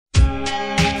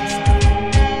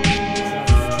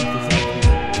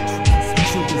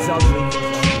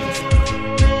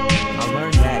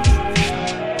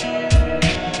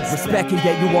respect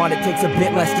can get you on, it takes a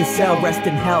bit less to sell. Rest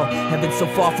in hell, heaven so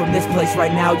far from this place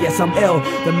right now, yes I'm ill.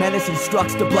 The menace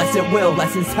instructs the blessed will,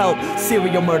 lessons help.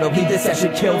 Serial murder, lead this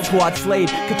session kill. Squad slayed,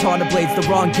 katana blades, the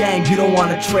wrong gang. You don't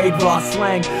wanna trade raw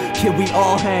slang, kid we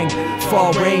all hang.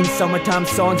 Fall rain, summertime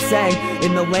song sang.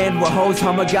 In the land where hoes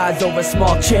hummer guys over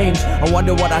small change. I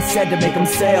wonder what I said to make them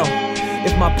sail.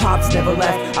 If my pops never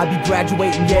left, I'd be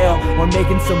graduating Yale or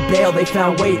making some bail. They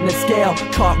found weight in the scale,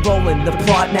 caught rolling. The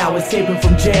plot now, escaping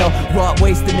from jail. Rot,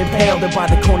 wasted, impaled, and by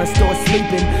the corner store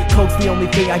sleeping. Coke's the only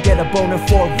thing I get a boner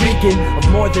for. Reeking of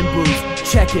more than booze.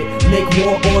 Check it, make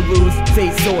war or lose.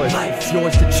 Fate soars, life's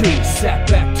yours to choose. Sat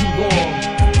back too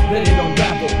long, let it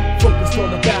unravel. Focused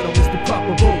on the battle is the proper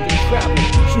road and travel.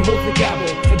 She holds the gavel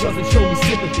and doesn't show me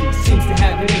sympathy. Seems to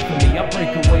have it in for me, I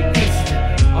break away instantly.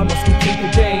 I must complete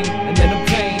the game and then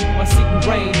obtain my seat and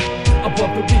reign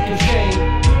above the weak and shame.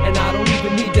 And I don't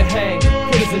even need to hang,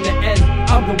 cause in the end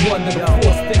I'm the one that'll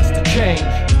force things to change.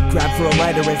 Grab for a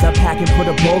lighter as I pack and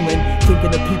put a bowl in.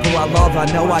 Thinking of people I love, I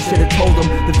know I should've told them.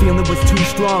 The feeling was too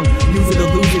strong, use it or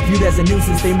lose it. Viewed as a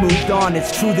nuisance, they moved on.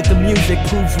 It's true that the music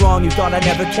proves wrong. You thought I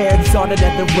never cared, saw it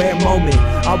at the rare moment.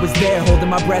 I was there, holding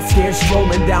my breath, scared,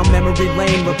 strolling down memory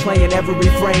lane, replaying every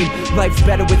refrain. Life's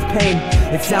better with pain.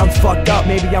 It sounds fucked up,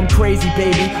 maybe I'm crazy,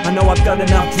 baby. I know I've done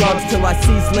enough drugs till I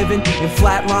cease living. In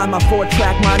flatline, my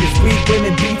 4-track mind is weed,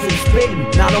 women, beats, and spitting.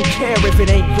 And I don't care if it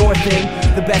ain't your thing.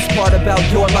 The best part about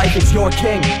your life is your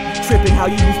king. Tripping how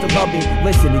you used to love me.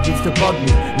 Listen, it used to bug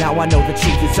me. Now I know the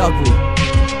truth is ugly.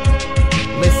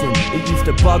 Listen, it used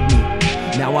to bug me.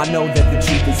 Now I know that the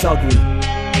truth is ugly.